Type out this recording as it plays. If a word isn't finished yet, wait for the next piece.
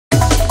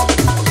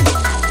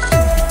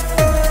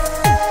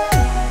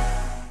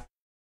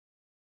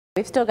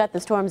we've still got the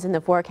storms in the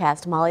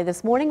forecast, Molly.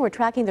 This morning we're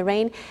tracking the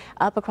rain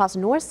up across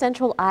north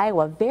central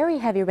Iowa. Very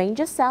heavy rain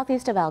just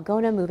southeast of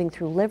Algona, moving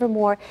through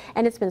Livermore,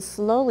 and it's been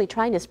slowly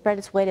trying to spread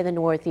its way to the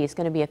northeast.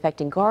 Going to be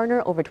affecting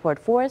Garner over toward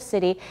Forest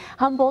City.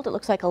 Humboldt, it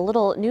looks like a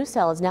little new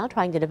cell is now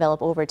trying to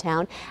develop over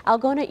town.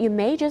 Algona, you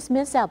may just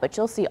miss out, but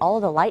you'll see all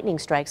of the lightning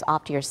strikes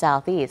off to your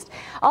southeast.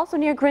 Also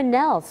near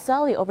Grinnell,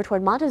 Sully over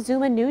toward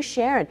Montezuma, New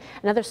Sharon.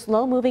 Another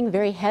slow-moving,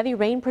 very heavy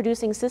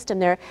rain-producing system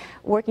there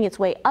working its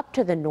way up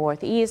to the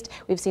northeast.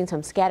 We've seen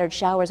some scattered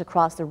showers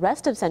across the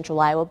rest of central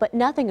Iowa, but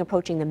nothing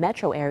approaching the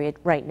metro area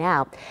right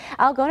now.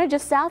 Algona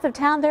just south of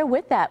town there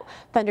with that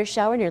thunder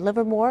shower near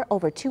Livermore.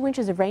 Over 2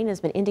 inches of rain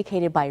has been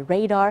indicated by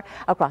radar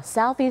across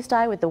southeast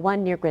Iowa with the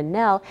one near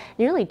Grinnell.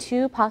 Nearly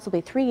 2, possibly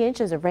 3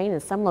 inches of rain in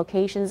some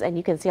locations, and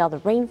you can see all the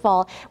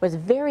rainfall was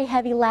very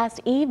heavy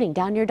last evening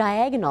down near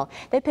Diagonal.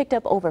 They picked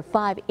up over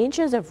 5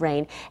 inches of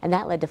rain, and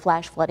that led to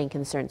flash flooding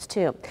concerns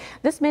too.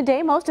 This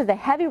midday, most of the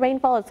heavy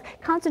rainfall is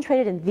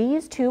concentrated in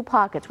these two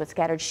pockets with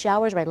scattered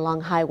showers right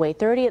along Highway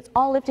 30. It's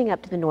all lifting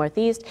up to the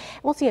northeast.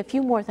 We'll see a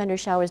few more thunder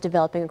showers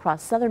developing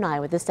across southern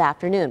Iowa this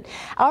afternoon.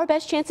 Our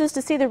best chances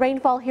to see the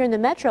rainfall here in the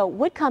metro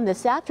would come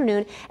this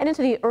afternoon and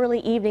into the early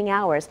evening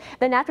hours.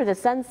 Then after the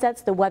sun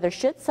sets, the weather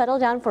should settle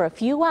down for a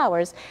few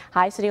hours.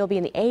 High city will be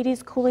in the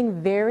 80s,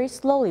 cooling very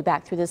slowly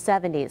back through the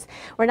 70s.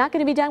 We're not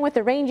going to be done with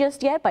the rain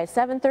just yet. By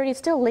 7:30,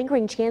 still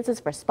lingering chances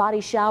for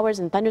spotty showers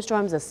and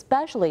thunderstorms,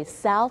 especially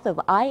south of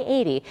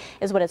I-80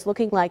 is what it's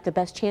looking like. The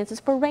best chances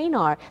for rain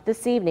are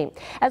this evening.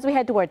 As we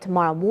head toward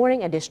tomorrow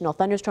morning, additional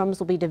thunderstorms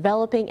will be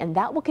developing, and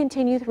that will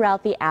continue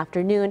throughout the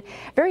afternoon.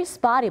 Very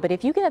spotty, but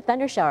if you get a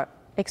thunder shower,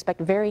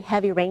 expect very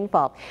heavy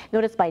rainfall.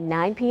 Notice by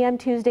 9 p.m.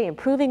 Tuesday,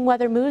 improving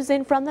weather moves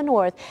in from the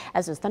north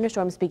as those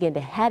thunderstorms begin to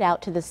head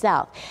out to the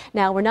south.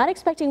 Now, we're not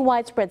expecting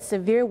widespread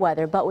severe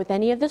weather, but with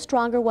any of the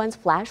stronger ones,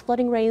 flash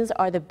flooding rains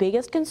are the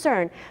biggest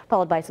concern,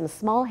 followed by some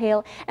small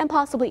hail and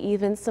possibly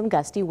even some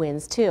gusty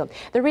winds too.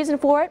 The reason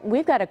for it,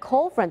 we've got a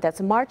cold front that's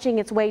marching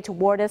its way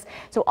toward us,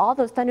 so all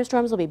those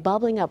thunderstorms will be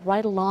bubbling up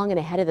right along and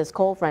ahead of this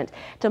cold front.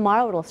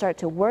 Tomorrow, it'll start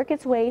to work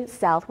its way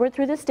southward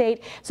through the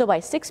state, so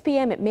by 6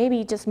 p.m. it may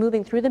be just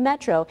moving through the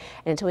metro. And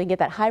until we get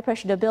that high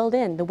pressure to build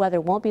in, the weather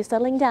won't be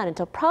settling down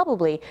until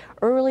probably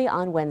early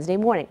on Wednesday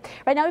morning.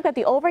 Right now we've got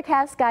the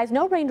overcast skies,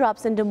 no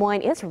raindrops in Des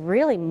Moines. It's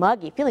really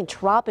muggy, feeling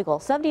tropical.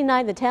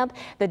 79 the temp,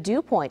 the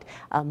dew point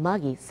a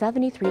muggy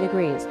 73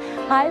 degrees.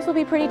 Highs will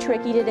be pretty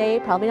tricky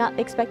today, probably not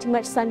expecting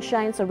much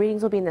sunshine, so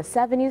readings will be in the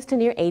 70s to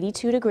near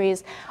 82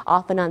 degrees.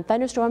 Off and on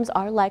thunderstorms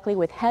are likely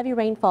with heavy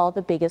rainfall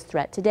the biggest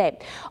threat today.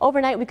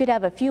 Overnight we could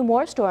have a few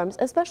more storms,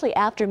 especially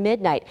after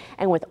midnight,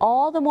 and with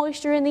all the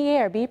moisture in the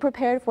air, be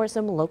prepared for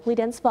some locally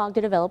dense fog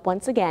to develop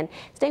once again,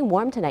 staying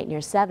warm tonight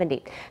near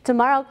 70.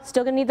 Tomorrow,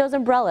 still going to need those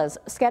umbrellas.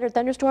 Scattered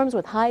thunderstorms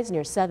with highs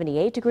near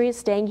 78 degrees,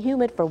 staying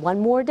humid for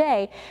one more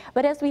day.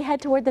 But as we head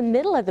toward the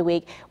middle of the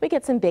week, we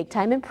get some big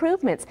time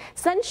improvements.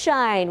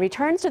 Sunshine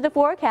returns to the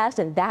forecast,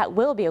 and that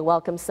will be a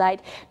welcome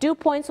sight. Dew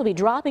points will be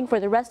dropping for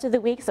the rest of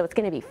the week, so it's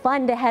going to be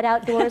fun to head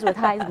outdoors with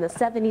highs in the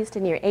 70s to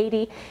near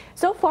 80.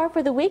 So far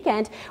for the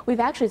weekend, we've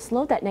actually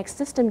slowed that next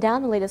system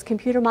down. The latest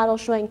computer model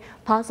showing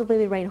possibly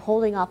the rain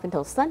holding off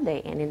until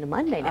Sunday and into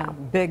Monday now.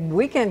 Big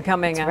weekend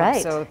coming up,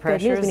 right. so the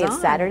pressure is on. We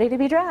need Saturday to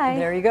be dry.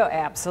 There you go,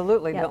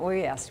 absolutely. Yep. But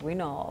yes, we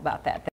know all about that.